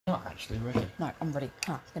Not actually ready. No, I'm ready.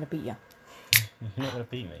 I'm going to beat you. You're not going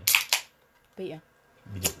to beat me. Beat you.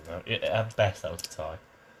 You didn't know. At best, that was a tie.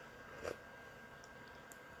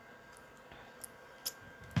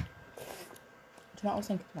 Do you know what I was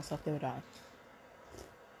thinking to myself the other day?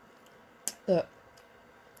 That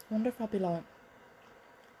I wonder if I'd be like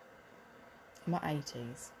in my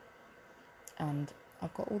 80s and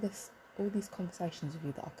I've got all these conversations with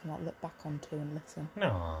you that I can like look back onto and listen.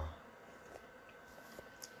 No.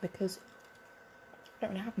 Because I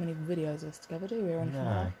don't really have many videos of us together, do we, or anything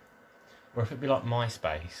like No. that? Or if it'd be like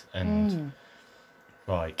MySpace and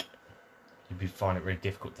like you'd find it really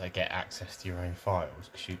difficult to get access to your own files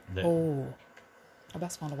because you. Oh, I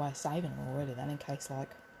best find a way of saving them already then, in case like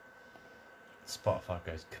Spotify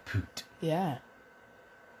goes kaput. yeah.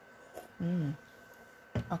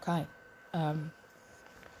 Okay.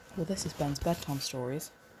 Well, this is Ben's bedtime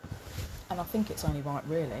stories, and I think it's only right,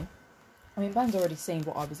 really. I mean, Ben's already seen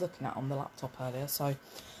what I was looking at on the laptop earlier, so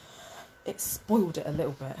it spoiled it a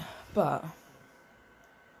little bit. But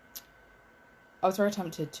I was very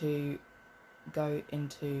tempted to go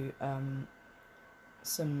into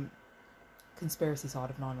some conspiracy side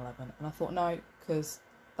of 9/11, and I thought no, because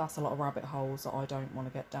that's a lot of rabbit holes that I don't want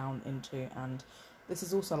to get down into, and this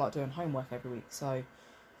is also like doing homework every week, so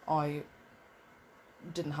I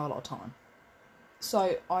didn't have a lot of time.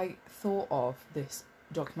 So I thought of this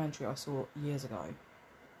documentary I saw years ago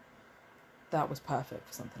that was perfect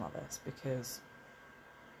for something like this, because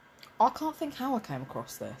I can't think how I came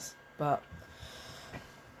across this, but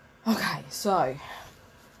okay, so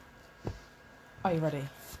are you ready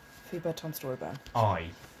for your bedtime story, Ben? I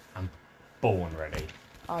am born ready.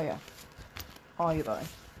 Oh yeah. Are you though?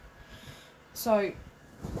 So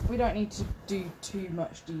we don't need to do too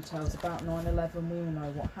much details about 9/11. We all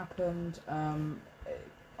know what happened.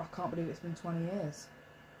 I can't believe it's been 20 years.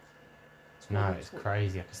 No, it's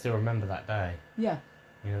crazy. I can still remember that day. Yeah.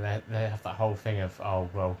 You know, they have that whole thing of, oh,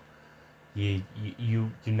 well, you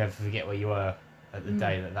never forget where you were at the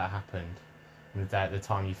day that happened, and the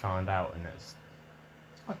time you found out, and it's.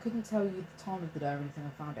 I couldn't tell you the time of the day or anything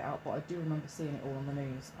I found it out, but I do remember seeing it all on the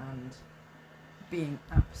news and being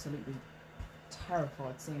absolutely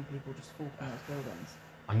terrified seeing people just fall from those buildings.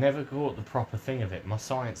 I never caught the proper thing of it. My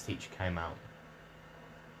science teacher came out.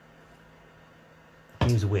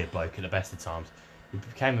 He was a weird bloke at the best of times. He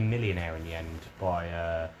became a millionaire in the end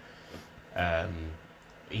by.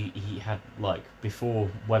 He had, like, before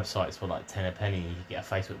websites were like 10 a penny, you could get a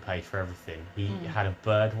Facebook page for everything. He had a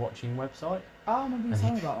bird watching website. Oh, I remember you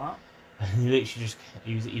telling me about that. And he literally just.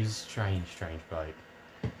 He was a strange bloke.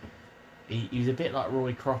 He was a bit like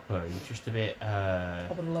Roy Cropper. He was just a bit. I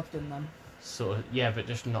would have loved him then. Sort of, yeah, but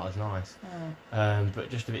just not as nice. Oh. But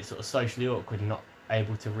just a bit sort of socially awkward and not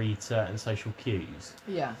able to read certain social cues.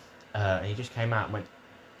 Yeah. And he just came out and went,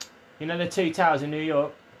 you know the two towers in New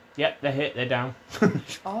York? Yep, they're hit, they're down.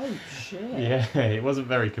 Oh, shit. Yeah, it wasn't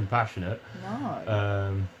very compassionate.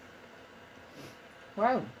 No.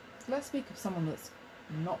 Well, let's speak of someone that's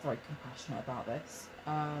not very compassionate about this.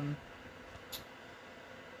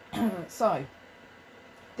 So,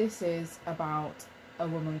 this is about a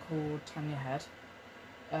woman called Tanya Head.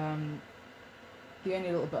 The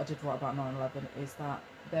only little bit I did write about 9/11 is that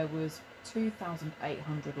there was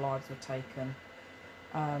 2,800 lives were taken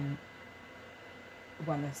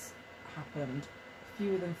when this happened.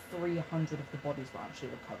 Fewer than 300 of the bodies were actually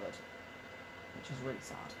recovered, which is really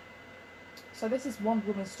sad. So this is one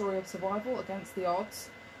woman's story of survival against the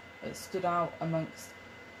odds. It stood out amongst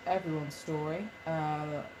everyone's story.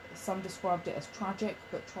 Some described it as tragic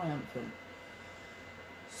but triumphant.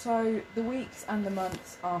 So the weeks and the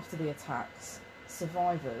months after the attacks,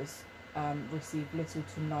 survivors received little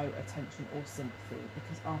to no attention or sympathy,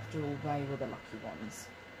 because after all they were the lucky ones.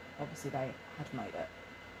 Obviously they had made it.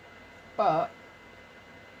 But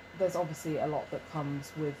there's obviously a lot that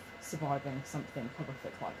comes with surviving something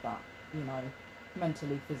horrific like that, you know,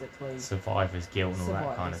 mentally, physically. Survivor's guilt and all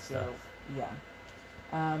that kind of stuff. Yeah.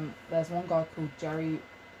 There's one guy called Jerry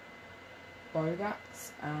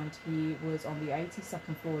Bogax, and he was on the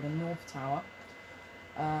 82nd floor of the North Tower.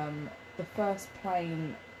 When the first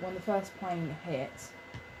plane hit,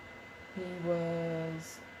 he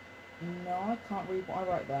was... No, I can't read what I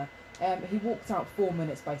wrote there. He walked out 4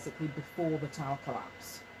 minutes, basically, before the tower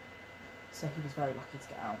collapsed. So he was very lucky to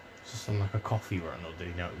get out. Just on like a coffee run, or did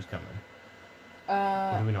he know it was coming?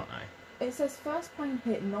 Or do we not know? It says first plane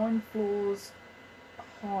hit 9 floors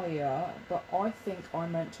higher, but I think I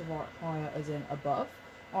meant to write higher as in above.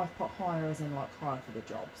 I've put higher as in like higher for the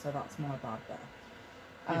job, so that's my bad there.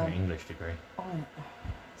 You have an English degree.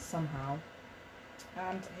 Somehow.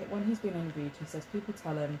 And when he's been interviewed, he says people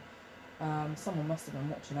tell him someone must have been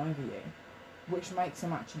watching over you, which makes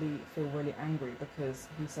him actually feel really angry because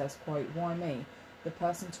he says, quote, "Why me? The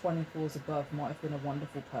person 20 floors above might have been a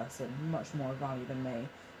wonderful person, much more of value than me.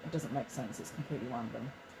 It doesn't make sense, it's completely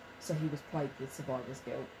random." So he was plagued with survivor's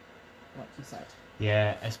guilt, like you said.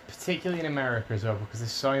 Yeah, it's particularly in America as well, because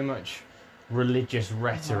there's so much religious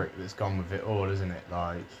rhetoric that's gone with it all, isn't it?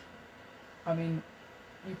 Like, I mean,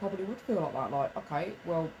 you probably would feel like that, like, okay,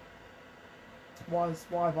 well, why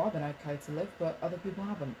have I been okay to live, but other people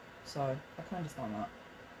haven't? So I can understand that.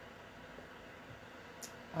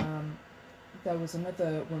 There was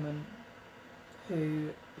another woman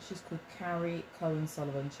who, she's called Carrie Cohen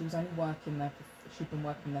Sullivan. She was only working there she'd been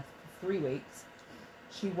working there for 3 weeks.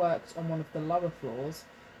 She worked on one of the lower floors,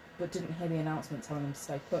 but didn't hear the announcement telling them to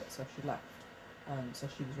stay put, so she left. So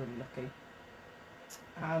she was really lucky.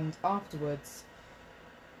 And afterwards,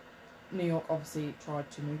 New York obviously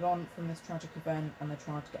tried to move on from this tragic event, and they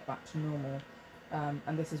tried to get back to normal.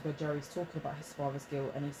 And this is where Jerry's talking about his survivor's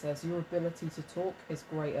guilt, and he says, "Your ability to talk is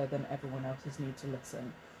greater than everyone else's need to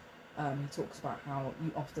listen." He talks about how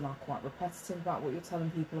you often are quite repetitive about what you're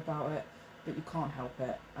telling people about it, but you can't help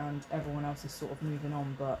it, and everyone else is sort of moving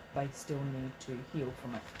on, but they still need to heal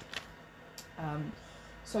from it.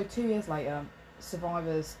 So 2 years later,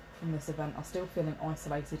 survivors from this event are still feeling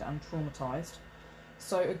isolated and traumatised.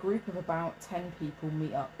 So a group of about 10 people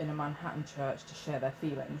meet up in a Manhattan church to share their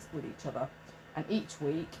feelings with each other. And each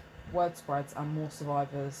week, word spreads and more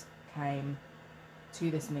survivors came to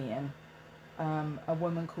this meeting. A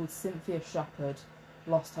woman called Cynthia Shepherd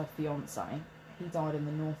lost her fiancé. He died in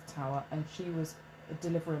the North Tower, and she was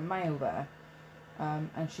delivering mail there.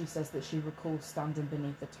 And she says that she recalls standing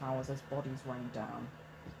beneath the towers as bodies rained down.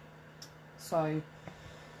 So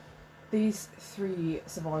these 3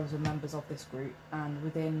 survivors were members of this group, and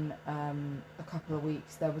within a couple of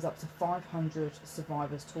weeks there was up to 500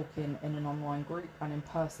 survivors talking in an online group, and in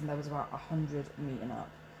person there was about 100 meeting up.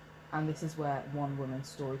 And this is where one woman's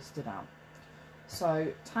story stood out.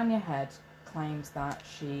 So Tanya Head claims that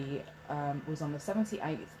she was on the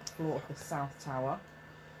 78th floor of the South Tower,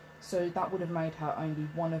 so that would have made her only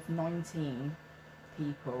one of 19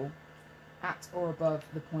 people at or above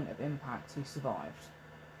the point of impact who survived.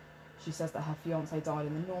 She says that her fiancé died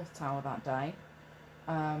in the North Tower that day,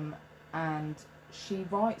 and she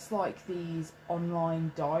writes like these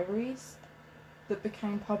online diaries that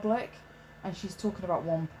became public, and she's talking about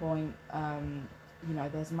one point,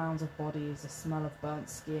 there's mounds of bodies, a smell of burnt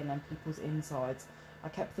skin and people's insides. I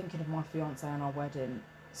kept thinking of my fiancé and our wedding,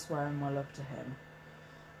 swearing my love to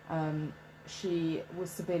him. She was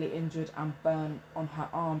severely injured and burnt on her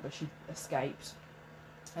arm, but she escaped.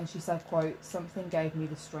 And she said, quote, "Something gave me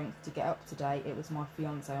the strength to get up today. It was my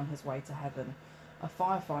fiancé on his way to heaven. A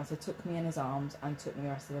firefighter took me in his arms and took me the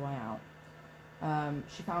rest of the way out."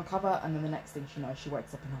 She found cover, and then the next thing she knows, she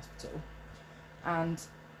wakes up in hospital. And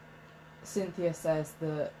Cynthia says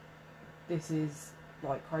that this is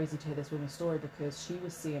like crazy to hear this woman's story, because she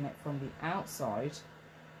was seeing it from the outside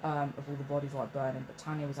of all the bodies like burning, but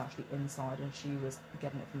Tanya was actually inside, and she was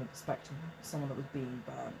getting it from the perspective of someone that was being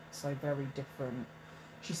burnt. So very different.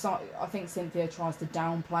 I think Cynthia tries to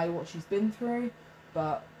downplay what she's been through,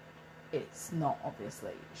 but it's not,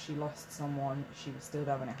 obviously. She lost someone, she was still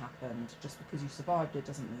there when it happened. Just because you survived it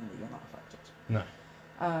doesn't mean that you're not affected. no.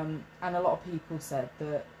 And a lot of people said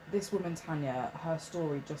that this woman, Tanya, her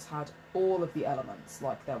story just had all of the elements.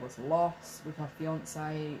 Like, there was loss with her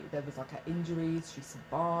fiancé, there was like her injuries, she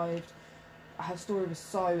survived. Her story was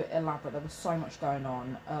so elaborate, there was so much going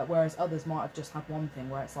on, whereas others might have just had one thing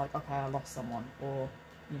where it's like, okay, I lost someone, or,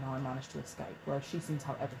 I managed to escape, whereas she seemed to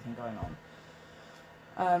have everything going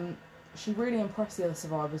on. She really impressed the other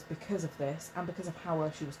survivors because of this, and because of how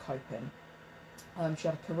well she was coping. She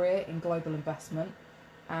had a career in global investment,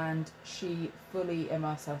 and she fully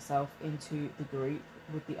immersed herself into the group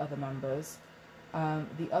with the other members.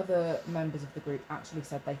 The other members of the group actually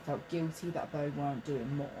said they felt guilty that they weren't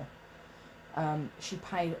doing more. She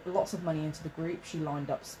paid lots of money into the group, she lined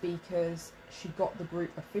up speakers, she got the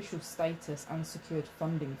group official status and secured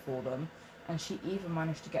funding for them, and she even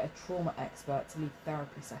managed to get a trauma expert to lead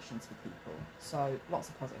therapy sessions for people. So lots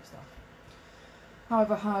of positive stuff.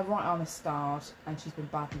 However, her right arm is scarred and she's been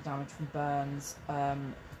badly damaged from burns.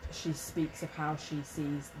 She speaks of how she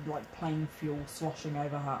sees like plain fuel sloshing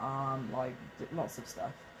over her arm, like lots of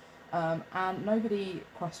stuff. And nobody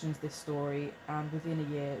questions this story, and within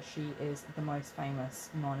a year she is the most famous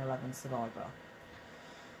 9/11 survivor.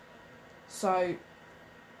 So,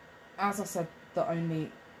 as I said, that only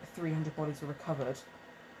 300 bodies were recovered.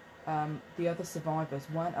 The other survivors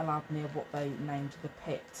weren't allowed near what they named the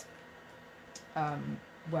pit,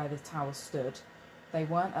 where the tower stood. They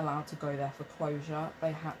weren't allowed to go there for closure.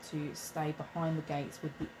 They had to stay behind the gates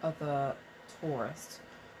with the other tourists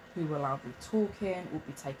who were loudly talking, would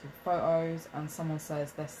be taking photos, and someone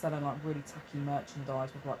says they're selling like really tacky merchandise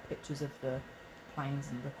with like pictures of the planes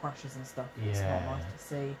and the crashes and stuff. It's not nice to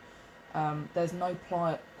see. There's no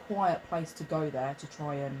quiet place to go there to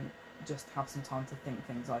try and just have some time to think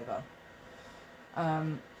things over.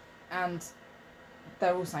 And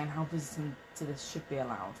they're all saying how visiting to this should be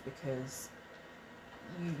allowed, because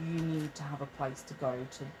you need to have a place to go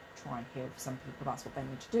to try and heal. For some people, that's what they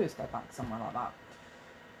need to do, is go back somewhere like that.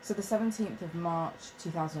 So the 17th of March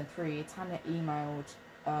 2003, Tanya emailed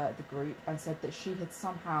the group and said that she had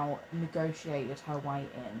somehow negotiated her way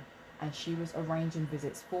in, and she was arranging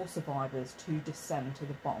visits for survivors to descend to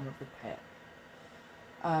the bottom of the pit.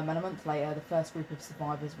 And a month later, the first group of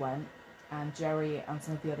survivors went, and Jerry and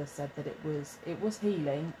some of the others said that it was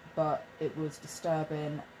healing, but it was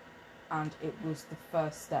disturbing, and it was the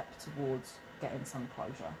first step towards getting some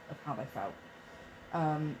closure of how they felt.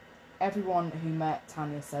 Everyone who met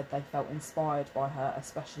Tanya said they felt inspired by her,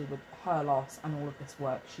 especially with her loss and all of this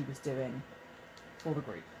work she was doing for the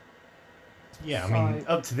group. Yeah, I mean,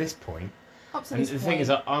 up to this point. Up to And this the point, thing is,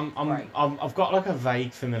 I've got like a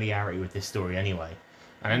vague familiarity with this story anyway,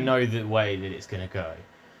 and I know the way that it's going to go.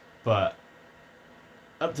 But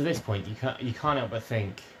up to this point, you can't help but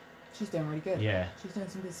think she's doing really good. Yeah. She's doing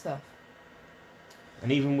some good stuff.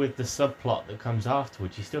 And even with the subplot that comes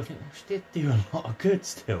afterwards, you still think, well, she did do a lot of good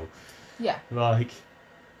still. Yeah. Like.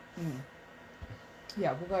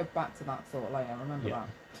 Yeah, we'll go back to that thought later. Remember that.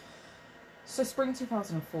 So spring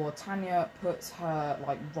 2004, Tanya puts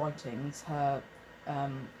her writings, her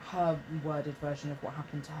worded version of what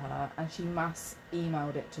happened to her, and she mass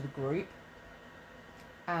emailed it to the group.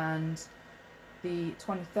 And the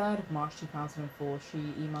 23rd of March 2004, she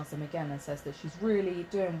emails them again and says that she's really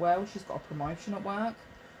doing well. She's got a promotion at work,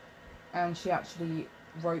 and she actually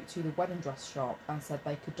wrote to the wedding dress shop and said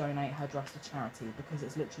they could donate her dress to charity, because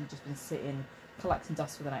it's literally just been sitting collecting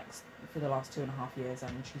dust for the last 2.5 years,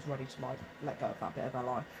 and she's ready to let go of that bit of her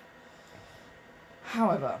life.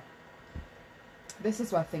 However, this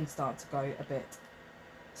is where things start to go a bit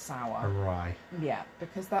sour. Awry. Yeah,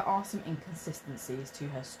 because there are some inconsistencies to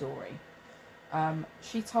her story.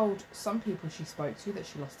 She told some people she spoke to that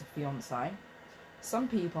she lost a fiancé. Some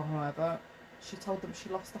people, however, she told them she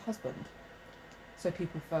lost a husband. So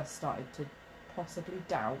people first started to possibly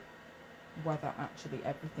doubt whether actually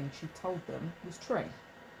everything she told them was true.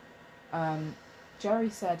 Jerry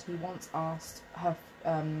said he once asked her,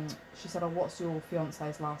 she said, "Oh, what's your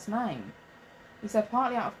fiancé's last name?" He said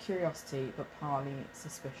partly out of curiosity, but partly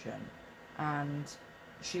suspicion. And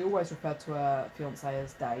she always referred to her fiancé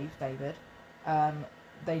as David.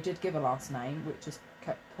 They did give a last name, which is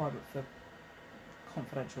kept private for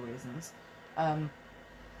confidential reasons.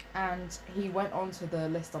 And he went onto the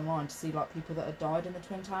list online to see people that had died in the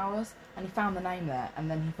Twin Towers, and he found the name there, and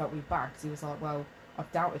then he felt really bad because he was like, well,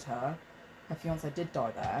 I've doubted her fiancé did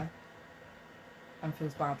die there, and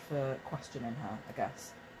feels bad for questioning her, I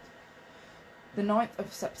guess. The 9th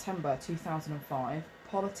of September 2005,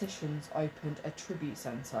 politicians opened a tribute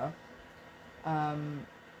centre, and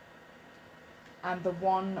the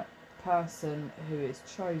one person who is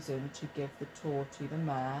chosen to give the tour to the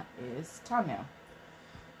mayor is Tanya.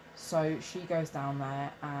 So she goes down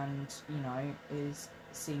there and, is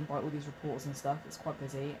seen by all these reporters and stuff. It's quite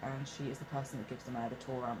busy, and she is the person that gives the mayor the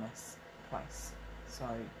tour around this place. So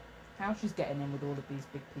how she's getting in with all of these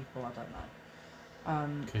big people, I don't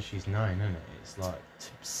know. Because she's known, isn't it? It's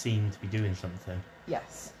seemed to be doing something.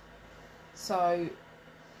 Yes. So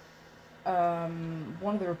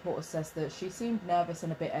one of the reporters says that she seemed nervous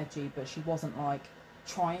and a bit edgy, but she wasn't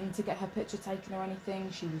trying to get her picture taken or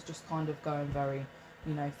anything. She was just kind of going very,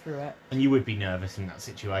 through it. And you would be nervous in that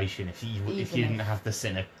situation if you didn't have the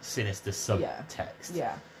sinister subtext.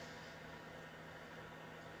 Yeah.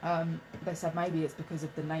 They said maybe it's because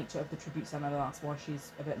of the nature of the tribute centre, that's why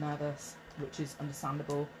she's a bit nervous, which is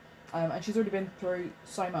understandable. And she's already been through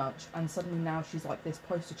so much, and suddenly now she's like this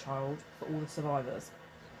poster child for all the survivors.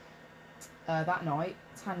 That night,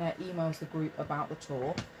 Tanya emails the group about the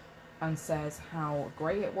tour and says how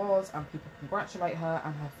great it was, and people congratulate her,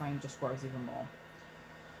 and her fame just grows even more.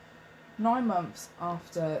 9 months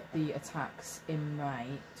after the attacks in May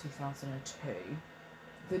 2002,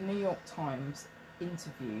 the New York Times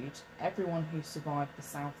interviewed everyone who survived the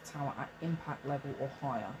South Tower at impact level or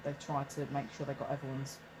higher. They tried to make sure they got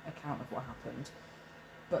everyone's account of what happened,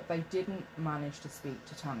 but they didn't manage to speak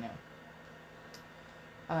to Tanya.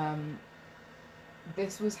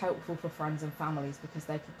 This was helpful for friends and families because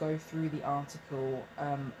they could go through the article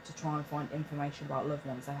to try and find information about loved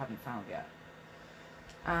ones they hadn't found yet.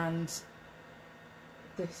 And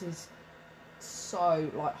this is so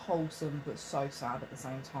like wholesome but so sad at the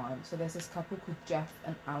same time. So there's this couple called Jeff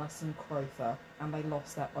and Alison Crowther, and they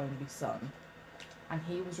lost their only son, and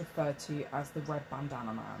he was referred to as the Red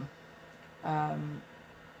Bandana Man.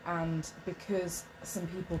 And because some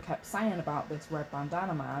people kept saying about this Red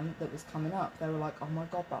Bandana Man that was coming up, they were like, oh my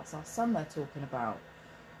god, that's our son they're talking about.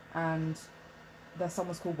 And their son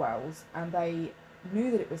was called Wells, and they knew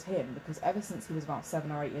that it was him because ever since he was about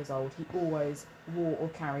 7 or 8 years old, he always wore or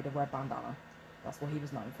carried a red bandana. That's what he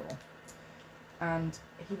was known for. And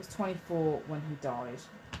he was 24 when he died.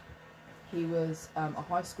 He was a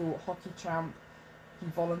high school hockey champ. He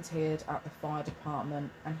volunteered at the fire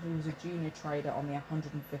department, and he was a junior trader on the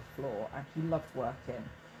 105th floor, and he loved working.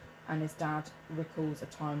 And his dad recalls a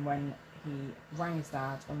time when he rang his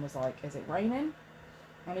dad and was like, is it raining?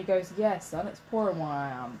 And he goes, yeah, son, it's pouring where I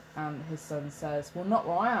am. And his son says, well, not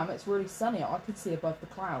where I am, it's really sunny. I can see above the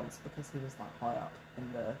clouds, because he was like high up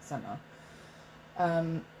in the centre.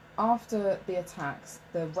 After the attacks,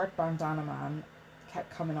 the Red Bandana Man kept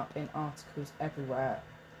coming up in articles everywhere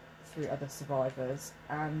through other survivors,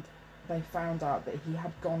 and they found out that he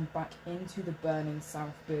had gone back into the burning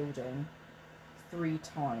south building 3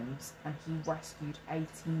 times, and he rescued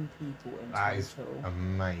 18 people in total. That is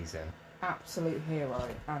amazing. Absolute hero.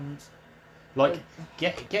 And like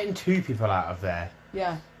getting 2 people out of there,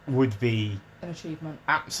 yeah, would be an achievement.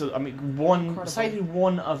 Absolutely. I mean, Incredible. saving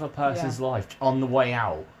one other person's life on the way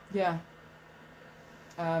out. Yeah.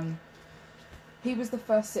 He was the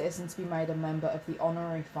first citizen to be made a member of the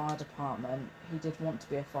honorary fire department. He did want to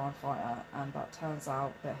be a firefighter, and that turns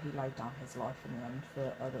out that he laid down his life in the end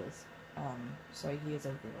for others. So he is a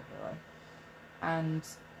real hero. And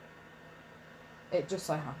it just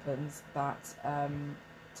so happens that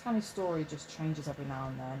Tanya's story just changes every now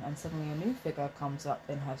and then, and suddenly a new figure comes up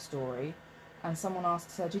in her story, and someone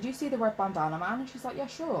asks her, did you see the Red Bandana Man? And she's like, yeah,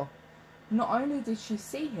 sure. Not only did she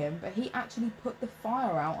see him, but he actually put the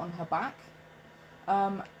fire out on her back.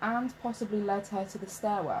 And possibly led her to the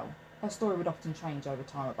stairwell. Her story would often change over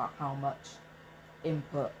time about how much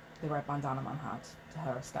input the Red Bandana Man had to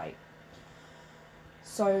her escape.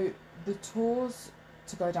 So the tours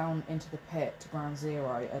to go down into the pit to Ground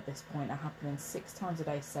Zero at this point are happening 6 times a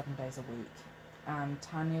day, 7 days a week. And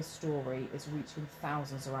Tanya's story is reaching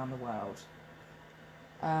thousands around the world.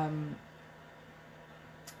 And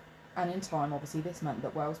in time, obviously, this meant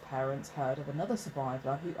that Wells' parents heard of another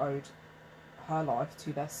survivor who owed her life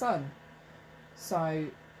to their son. So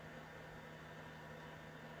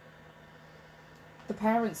the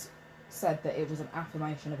parents said that it was an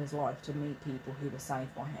affirmation of his life to meet people who were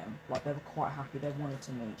saved by him. Like, they were quite happy, they wanted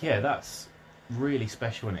to meet Yeah, him. that's really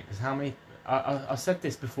special, isn't it? Because how many... I said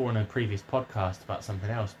this before in a previous podcast about something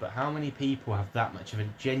else, but how many people have that much of a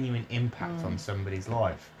genuine impact on somebody's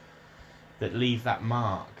life that leave that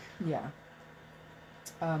mark? Yeah.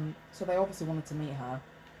 So they obviously wanted to meet her,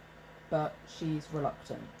 but she's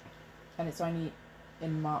reluctant. And it's only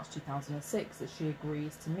in March 2006 that she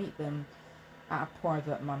agrees to meet them at a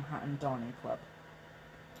private Manhattan dining club.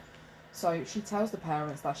 So she tells the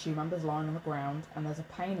parents that she remembers lying on the ground and there's a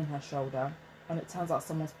pain in her shoulder, and it turns out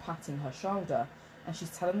someone's patting her shoulder, and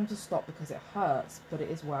she's telling them to stop because it hurts, but it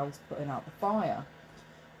is Wells putting out the fire.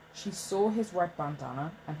 She saw his red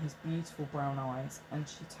bandana and his beautiful brown eyes, and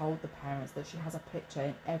she told the parents that she has a picture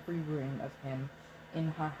in every room of him in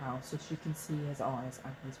her house so she can see his eyes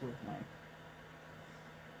and he's with me.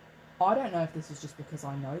 I don't know if this is just because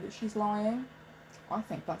I know that she's lying. I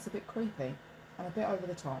think that's a bit creepy and a bit over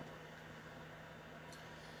the top.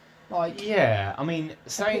 Like, yeah, I mean,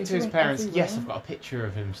 saying to his in parents, every yes, room. I've got a picture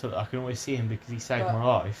of him so that I can always see him because he saved But my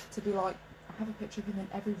life. to be like, I have a picture of him in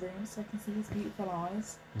every room so I can see his beautiful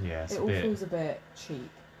eyes. Yeah, it's It a all bit... feels a bit cheap.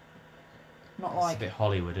 Not It's like, a bit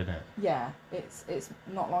Hollywood, isn't it? yeah, it's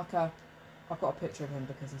not like I've got a picture of him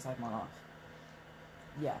because he saved my life.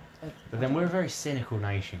 Yeah. But then we're a very cynical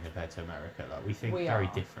nation compared to America. Like, we think We very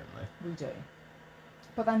are. differently. We do.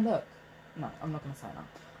 But then look, no, I'm not going to say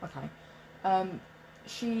that. Okay.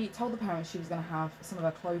 She told the parents she was going to have some of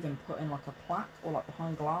her clothing put in like a plaque or like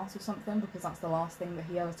behind glass or something because that's the last thing that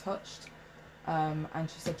he ever touched. And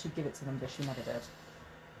she said she'd give it to them, but she never did.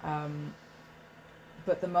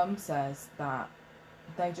 But the mum says that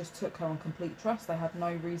they just took her on complete trust. They had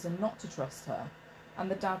no reason not to trust her. And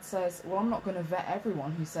the dad says, well, I'm not going to vet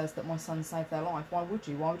everyone who says that my son saved their life. Why would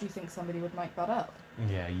you? Why would you think somebody would make that up?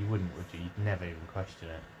 Yeah, you wouldn't, would you? You'd never even question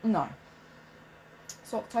it. No.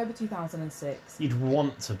 So October 2006. You'd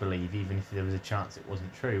want to believe, even if there was a chance it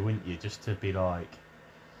wasn't true, wouldn't you? Just to be like...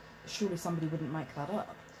 Surely somebody wouldn't make that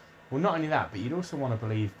up. Well, not only that, but you'd also want to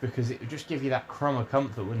believe because it would just give you that crumb of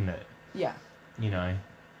comfort, wouldn't it? Yeah. You know,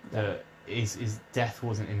 that his death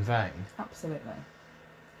wasn't in vain. Absolutely.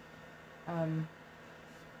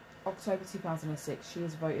 October 2006, she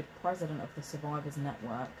is voted president of the Survivors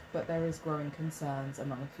Network, but there is growing concerns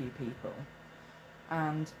among a few people.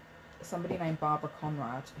 And somebody named Barbara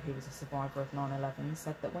Conrad, who was a survivor of 9/11,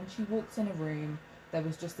 said that when she walked in a room, there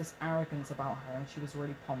was just this arrogance about her, and she was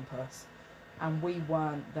really pompous. And we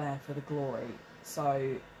weren't there for the glory.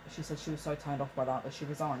 So she said she was so turned off by that she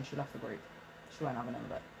resigned. She left the group. She won't have none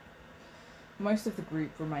of it. Most of the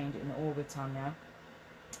group remained in awe with Tanya,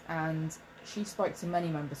 and she spoke to many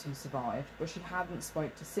members who survived, but she hadn't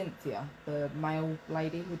spoke to Cynthia, the male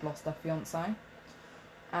lady who'd lost her fiancé.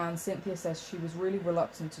 And Cynthia says she was really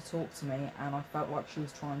reluctant to talk to me, and I felt like she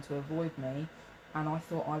was trying to avoid me, and I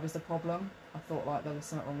thought I was the problem. I thought like there was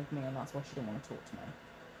something wrong with me, and that's why she didn't want to talk to me.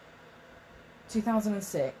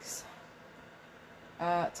 2006,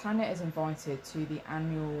 Tanya is invited to the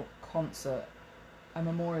annual concert, a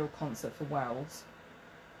memorial concert for Wells.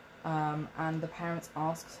 And the parents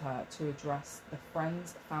asks her to address the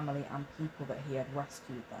friends, family and people that he had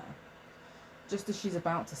rescued there. Just as she's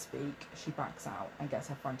about to speak, she backs out and gets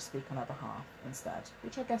her friend to speak on her behalf instead,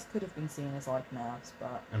 which I guess could have been seen as like nerves,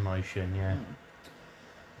 but... Emotion, yeah.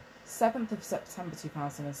 7th of September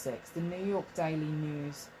 2006, the New York Daily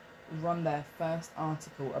News run their first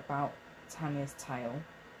article about Tanya's tale.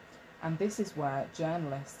 And this is where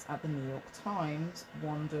journalists at the New York Times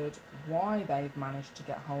wondered why they've managed to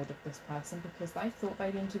get hold of this person, because they thought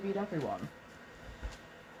they'd interviewed everyone.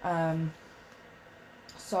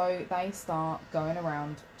 So they start going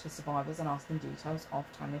around to survivors and asking details of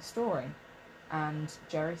Tanya's story. And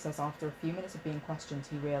Jerry says after a few minutes of being questioned,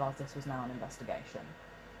 he realised this was now an investigation.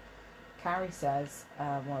 Carrie says,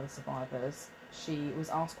 one of the survivors, she was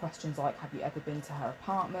asked questions like, have you ever been to her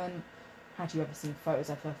apartment? Had you ever seen photos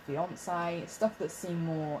of her fiancé? Stuff that seemed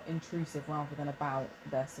more intrusive rather than about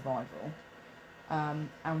their survival.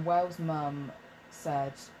 And Wells' mum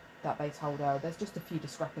said that they told her there's just a few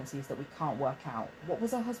discrepancies that we can't work out. What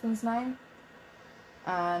was her husband's name?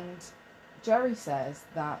 And Jerry says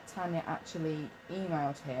that Tanya actually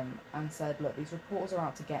emailed him and said, look, these reporters are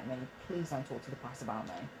out to get me. Please don't talk to the press about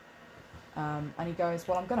me. And he goes,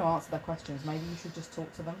 well, I'm going to answer their questions. Maybe you should just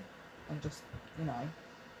talk to them and just,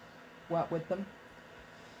 work with them.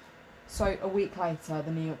 So a week later,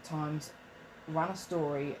 the New York Times ran a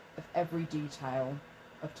story of every detail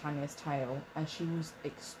of Tanya's tale, and she was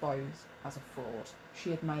exposed as a fraud. She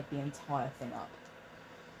had made the entire thing up.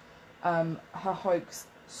 Her hoax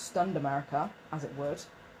stunned America, as it would,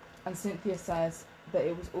 and Cynthia says that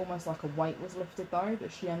it was almost like a weight was lifted, though,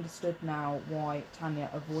 that she understood now why Tanya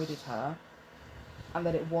avoided her, and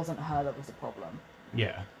that it wasn't her that was the problem.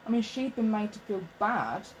 Yeah. I mean, she'd been made to feel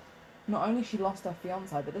bad. Not only she lost her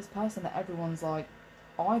fiancé, but this person that everyone's like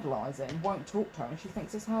idolising won't talk to her, and she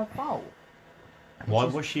thinks it's her fault. Why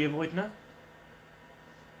was she avoiding her?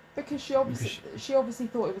 Because she obviously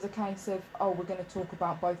thought it was a case of, oh, we're going to talk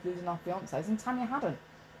about both losing our fiancés, and Tanya hadn't.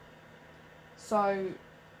 So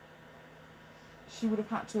she would have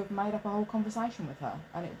had to have made up a whole conversation with her,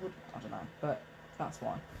 and it would, I don't know, but that's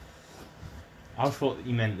why. I thought that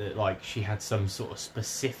you meant that like she had some sort of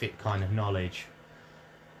specific kind of knowledge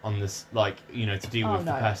on this, like, to do with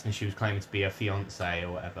the person she was claiming to be her fiancé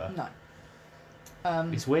or whatever. No.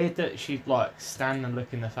 It's weird that she'd like stand and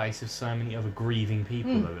look in the face of so many other grieving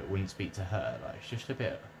people that wouldn't speak to her. Like, it's just a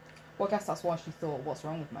bit. Well, I guess that's why she thought, "What's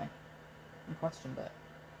wrong with me?" and questioned it.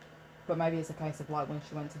 But maybe it's a case of like when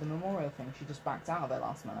she went to the memorial thing, she just backed out of it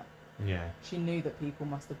last minute. Yeah. She knew that people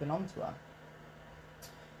must have been onto her.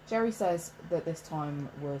 Jerry says that this time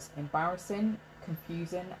was embarrassing,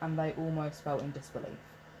 confusing, and they almost felt in disbelief.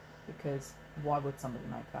 Because why would somebody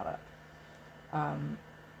make that up?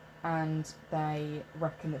 And they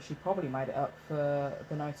reckon that she probably made it up for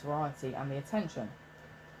the notoriety and the attention.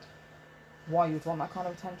 Why you would want that kind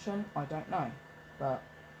of attention, I don't know. But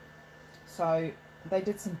so they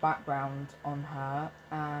did some background on her,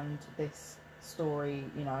 and this story,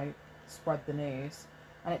 spread the news.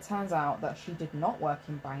 And it turns out that she did not work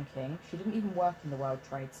in banking. She didn't even work in the World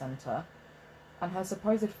Trade Center. And her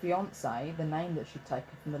supposed fiancé, the name that she'd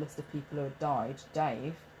taken from the list of people who had died,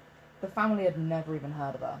 Dave, the family had never even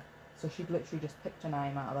heard of her. So she'd literally just picked a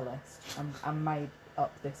name out of the list and made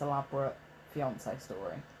up this elaborate fiancé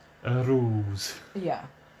story. A ruse. Yeah.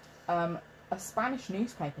 A Spanish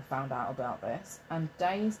newspaper found out about this, and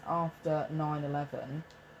days after 9/11,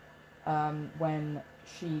 when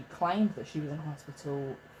she claimed that she was in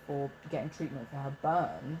hospital for getting treatment for her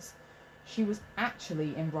burns, she was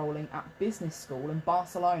actually enrolling at business school in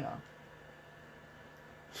Barcelona.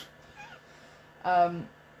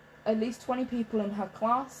 At least 20 people in her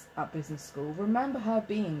class at business school remember her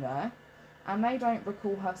being there, and they don't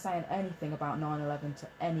recall her saying anything about 9/11 to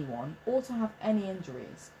anyone or to have any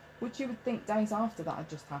injuries, which you would think days after that had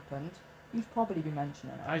just happened, you'd probably be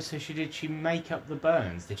mentioning it. Oh, so did she make up the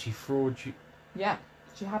burns? Did she fraud you? Yeah,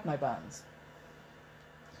 she had no burns.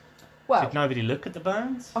 Well, did nobody look at the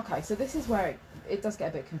burns? Okay, so this is where it does get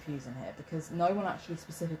a bit confusing here, because no one actually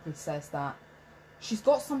specifically says that she's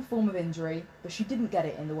got some form of injury, but she didn't get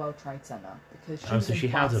it in the World Trade Center because she was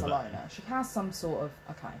in Barcelona. She has some sort of...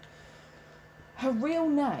 Okay. Her real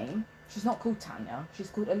name, she's not called Tanya, she's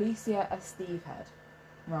called Alicia Estevehead,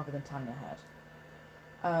 rather than Tanya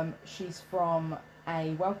Head. She's from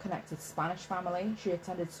a well-connected Spanish family. She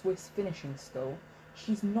attended Swiss finishing school.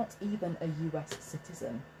 She's not even a US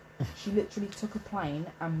citizen. She literally took a plane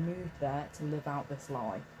and moved there to live out this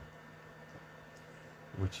life.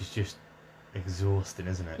 Which is just exhausting,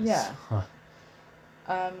 isn't it? Yeah.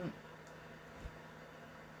 A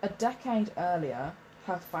decade earlier,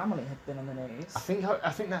 her family had been on the news. I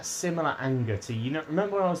think that's similar anger to, you know,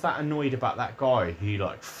 remember when I was that annoyed about that guy who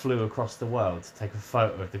like flew across the world to take a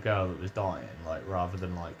photo of the girl that was dying, like rather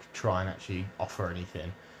than like try and actually offer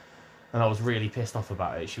anything. And I was really pissed off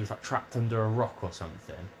about it. She was like trapped under a rock or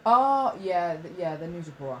something. Oh yeah, the news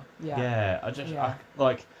reporter. Yeah.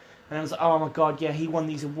 And I was like, oh my god, yeah, he won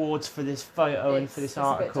these awards for this photo and for this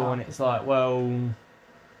article, and it's like, well,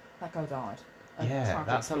 that guy died. Yeah,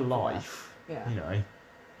 that's a life. Yeah. You know.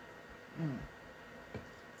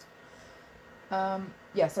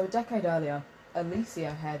 Yeah. So a decade earlier,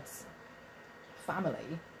 Alicia Head's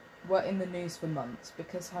family were in the news for months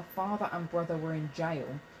because her father and brother were in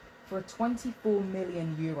jail for a 24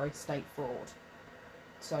 million euro state fraud.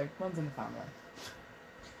 So, runs in the family.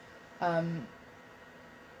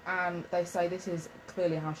 And they say this is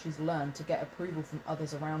clearly how she's learned to get approval from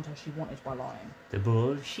others around her she wanted by lying. The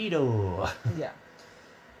bullshido. Yeah.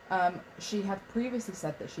 She had previously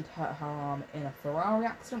said that she'd hurt her arm in a Ferrari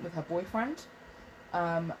accident with her boyfriend.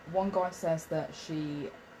 One guy says that she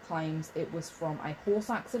claims it was from a horse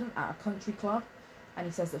accident at a country club, and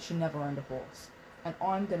he says that she never owned a horse. And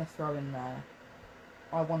I'm going to throw in there,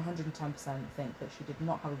 I 110% think that she did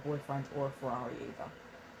not have a boyfriend or a Ferrari either.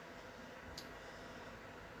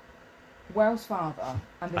 Wells' father,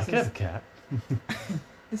 and this is... cat.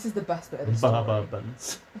 This is the best bit of the story. Baba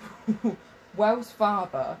buns. Wells'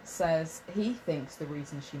 father says he thinks the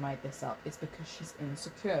reason she made this up is because she's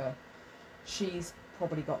insecure. She's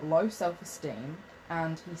probably got low self-esteem,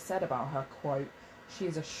 and he said about her, quote, "She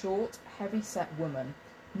is a short, heavy-set woman.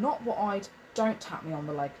 Not what I'd... Don't tap me on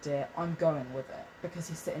the leg, dear. I'm going with it." Because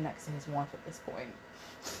he's sitting next to his wife at this point.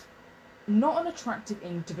 Not an attractive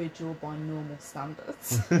individual by normal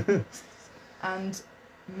standards. And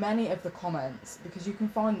many of the comments, because you can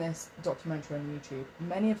find this documentary on YouTube,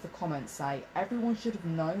 many of the comments say everyone should have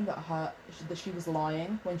known that she was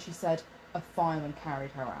lying when she said a fireman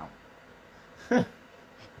carried her out.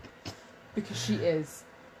 Because she is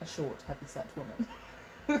a short, heavy-set woman.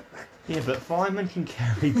 Yeah, but firemen can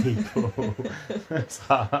carry people. That's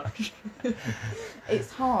harsh.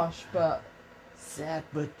 It's harsh, but... sad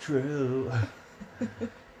but true.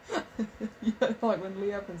 Yeah, like when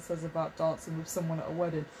Lee Evans says about dancing with someone at a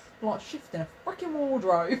wedding, like shifting a freaking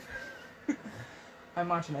wardrobe. I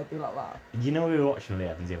imagine it'd be like that. You know, we were watching Lee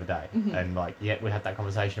Evans the other day, and like, yeah, we had that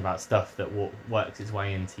conversation about stuff that works its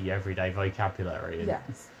way into your everyday vocabulary. And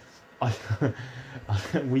yes.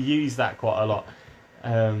 We use that quite a lot.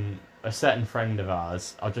 A certain friend of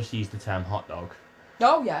ours, I'll just use the term hot dog.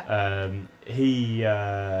 Oh yeah.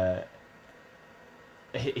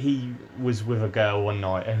 He was with a girl one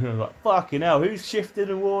night, and I was like, "Fucking hell, who's shifting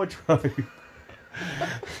a wardrobe?"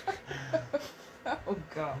 Oh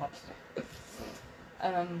god.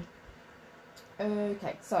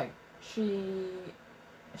 Okay, so she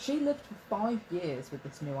lived for 5 years with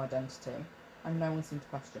this new identity, and no one seemed to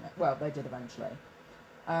question it. Well, they did eventually.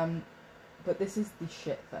 But this is the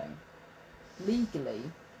shit thing.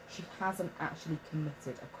 Legally, she hasn't actually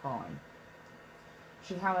committed a crime.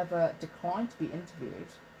 She, however, declined to be interviewed.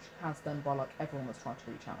 She has done by, like, everyone that's tried to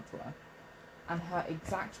reach out to her. And her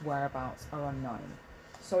exact whereabouts are unknown.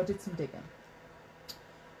 So I did some digging.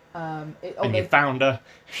 And you found her.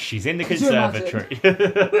 She's in the conservatory.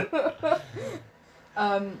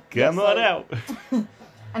 Come on out.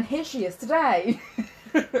 And here she is today.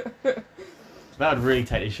 That would really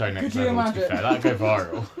take this show next level, to be fair. That'd go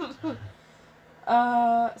viral.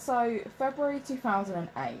 So, February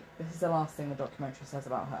 2008, this is the last thing the documentary says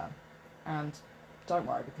about her. And don't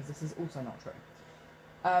worry, because this is also not true.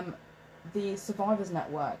 The Survivors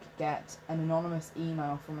Network get an anonymous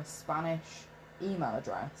email from a Spanish email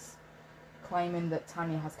address claiming that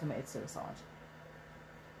Tanya has committed suicide.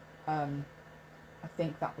 I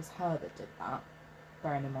think that was her that did that.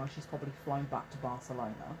 Bearing in mind she's probably flown back to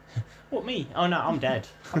Barcelona. What, me? Oh no, I'm dead.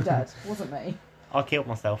 I'm dead. Wasn't me. I killed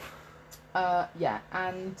myself. Yeah,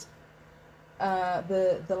 and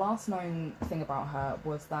the last known thing about her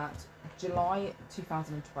was that July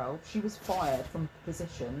 2012 she was fired from a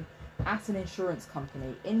position at an insurance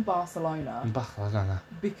company in Barcelona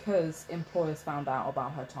because employers found out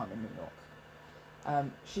about her time in New York.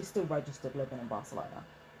 She's still registered living in Barcelona,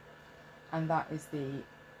 and that is the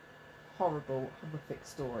horrible, horrific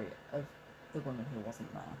story of the woman who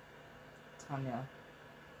wasn't there. Tanya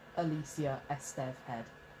Alicia Esteve Head.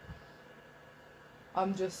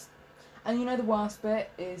 And you know the worst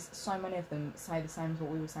bit is so many of them say the same as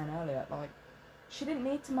what we were saying earlier. Like, she didn't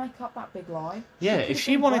need to make up that big lie. Yeah, if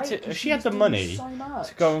she wanted to, if she had the money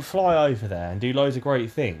to go and fly over there and do loads of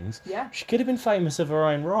great things, she could have been famous of her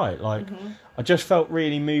own right. Like, I just felt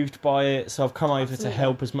really moved by it, so I've come over to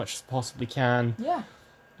help as much as possibly can. Yeah.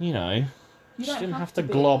 You know, she didn't have to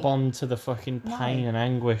glob on to the fucking pain and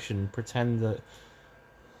anguish and pretend that...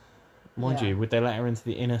 Mind you, would they let her into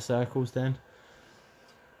the inner circles then?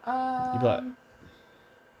 You'd be like,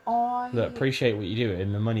 look, appreciate what you're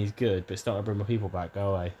doing, the money's good, but it's not going to bring my people back,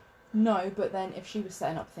 go away. No, but then if she was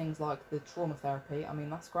setting up things like the trauma therapy, I mean,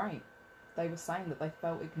 that's great. They were saying that they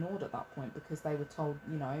felt ignored at that point because they were told,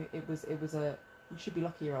 you know, it was a, you should be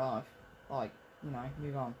lucky you're alive. Like, you know,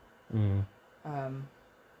 move on.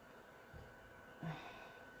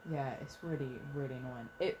 Yeah, it's really, really annoying.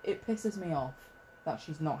 It pisses me off that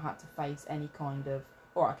she's not had to face any kind of...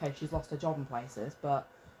 Or, okay, she's lost her job in places, but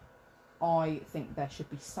I think there should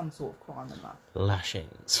be some sort of crime in that.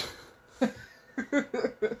 Lashings.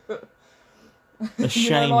 The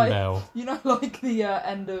shame bell. You know, like the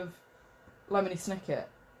end of Lemony Snicket,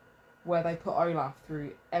 where they put Olaf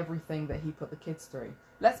through everything that he put the kids through.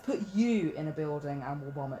 Let's put you in a building and we'll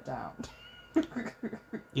bomb it down.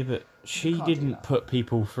 Yeah, but she didn't put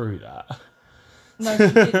people through that. No,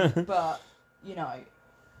 she didn't, but, you know,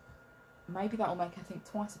 maybe that'll make her think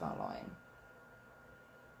twice about lying.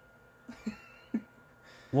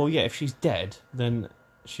 Well, yeah, if she's dead, then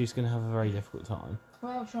she's going to have a very difficult time.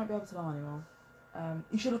 Well, she won't be able to lie anymore.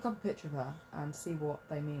 You should look up a picture of her and see what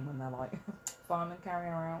they mean when they're like, fine and carry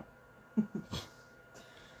her out.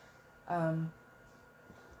 I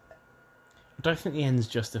don't think the ends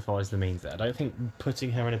justifies the means there. I don't think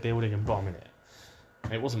putting her in a building and bombing it.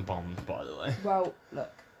 It wasn't bombed, by the way. Well,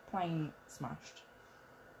 look, plane smashed.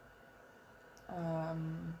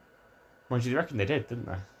 Mind you, they reckon they did, didn't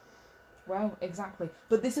they? Well, exactly.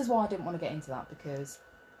 But this is why I didn't want to get into that, because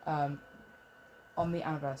on the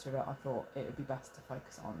anniversary of it, I thought it would be best to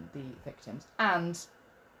focus on the victims. And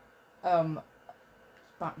Red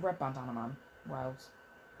Bandana Man, Wales.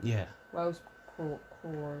 Yeah. Wales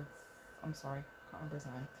Core... I'm sorry, can't remember his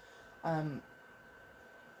name. I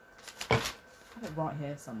have it right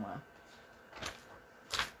here somewhere.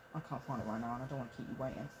 I can't find it right now and I don't want to keep you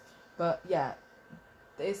waiting. But yeah,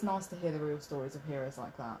 it's nice to hear the real stories of heroes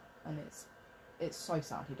like that, and it's so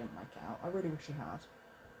sad he didn't make it out. I really wish he had.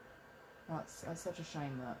 That's such a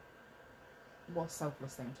shame. That what a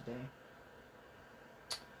selfless thing to do.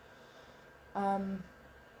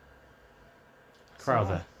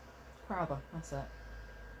 Crowther. Crowther, that's it.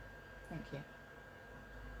 Thank you.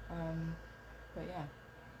 But yeah,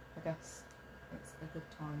 I guess it's a good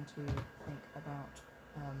time to think about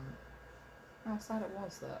how sad it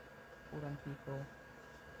was that all them people,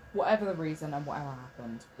 whatever the reason and whatever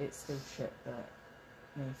happened, it's still shit that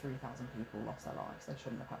nearly 3,000 people lost their lives. They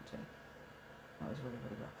shouldn't have had to. That was really,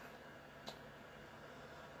 really rough.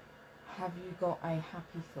 Have you got a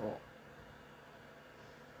happy thought?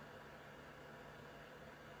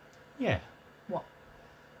 Yeah. What?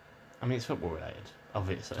 I mean, it's football related,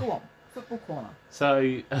 obviously. Go on, football corner.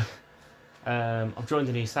 So, I've joined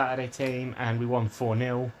a new Saturday team and we won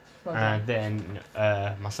 4-0. Well and then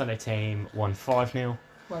my Sunday team won 5-0.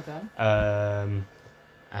 Well done.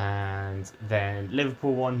 And then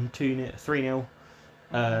Liverpool won 3-0.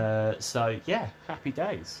 So, yeah, happy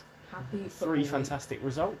days. Happy 3 fantastic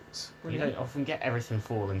results. Brilliant. You don't often get everything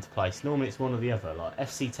fall into place. Normally it's one or the other. Like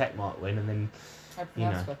FC Tech might win and then... Everything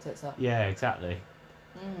else got tits up. Yeah, exactly.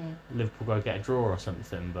 Liverpool go get a draw or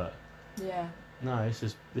something, but... Yeah. No,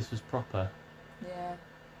 this was proper. Yeah.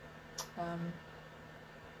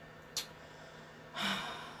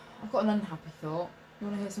 I've got an unhappy thought. You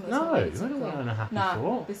want to hear something? No, I don't want an unhappy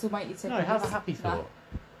thought. This will make you tickle. No, have a happy thought.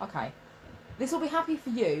 Okay. This will be happy for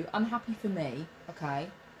you, unhappy for me, okay?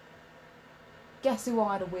 Guess who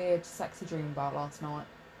I had a weird, sexy dream about last night?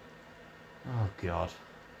 Oh, God.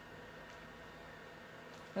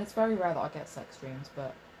 And it's very rare that I get sex dreams,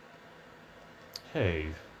 but Who?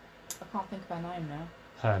 I can't think of her name now.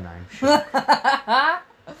 Her name. Shock.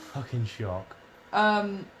 Fucking shock.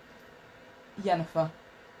 Yennefer.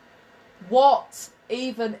 What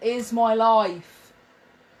even is my life?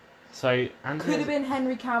 So, Could have been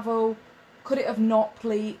Henry Cavill. Could it have not,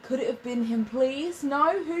 please? Could it have been him, please?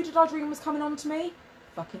 No? Who did I dream was coming on to me?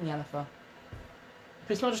 Fucking Yennefer. But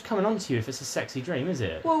it's not just coming on to you if it's a sexy dream, is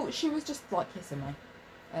it? Well, she was just, like, kissing me.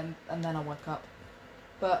 And then I woke up.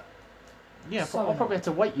 But... Yeah, so I probably had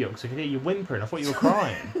to wake you up because I could hear you whimpering. I thought you were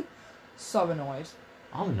crying. So annoyed.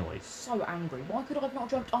 I'm annoyed. So angry. Why could I have not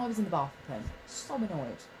dreamt I was in the bath with him? So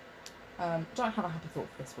annoyed. Don't have a happy thought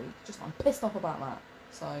for this week. Just I'm pissed off about that.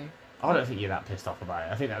 So... I don't think you're that pissed off about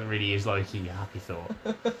it. I think that really is low-key a happy thought.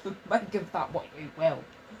 Make of that what you will.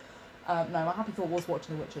 No, my happy thought was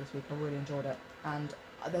watching The Witcher this week. I really enjoyed it. And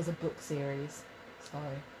there's a book series. So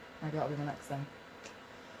maybe that'll be the next thing.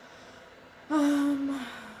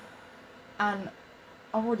 And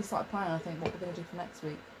I've already started planning, I think, what we're going to do for next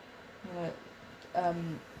week. I'm going to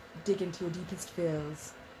dig into your deepest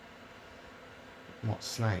fears. What,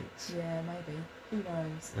 snakes? Yeah, maybe. Who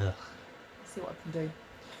knows? Ugh. See what I can do.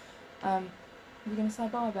 Are you going to say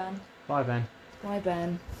bye, Ben? Bye, Ben. Bye,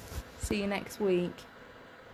 Ben. See you next week.